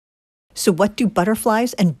So what do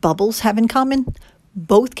butterflies and bubbles have in common?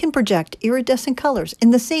 Both can project iridescent colors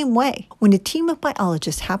in the same way. When a team of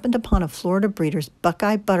biologists happened upon a Florida breeder's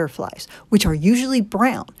buckeye butterflies, which are usually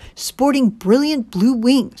brown, sporting brilliant blue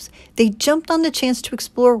wings, they jumped on the chance to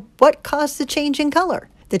explore what caused the change in color.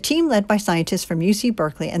 The team, led by scientists from UC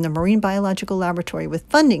Berkeley and the Marine Biological Laboratory with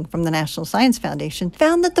funding from the National Science Foundation,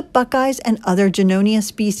 found that the buckeyes and other Junonia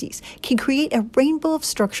species can create a rainbow of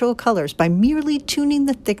structural colors by merely tuning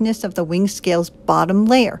the thickness of the wing scale's bottom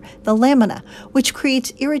layer, the lamina, which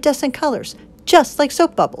creates iridescent colors, just like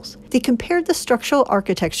soap bubbles. They compared the structural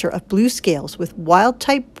architecture of blue scales with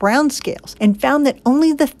wild-type brown scales and found that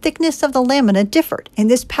only the thickness of the lamina differed, and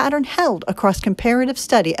this pattern held across comparative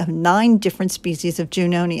study of 9 different species of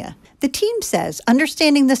Junonia. The team says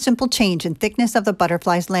understanding the simple change in thickness of the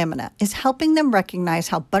butterfly's lamina is helping them recognize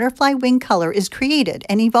how butterfly wing color is created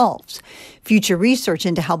and evolves. Future research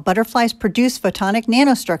into how butterflies produce photonic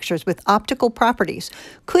nanostructures with optical properties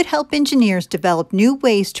could help engineers develop new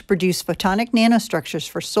ways to produce photonic nanostructures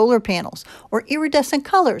for solar panels or iridescent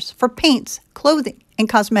colors for paints, clothing, and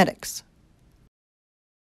cosmetics.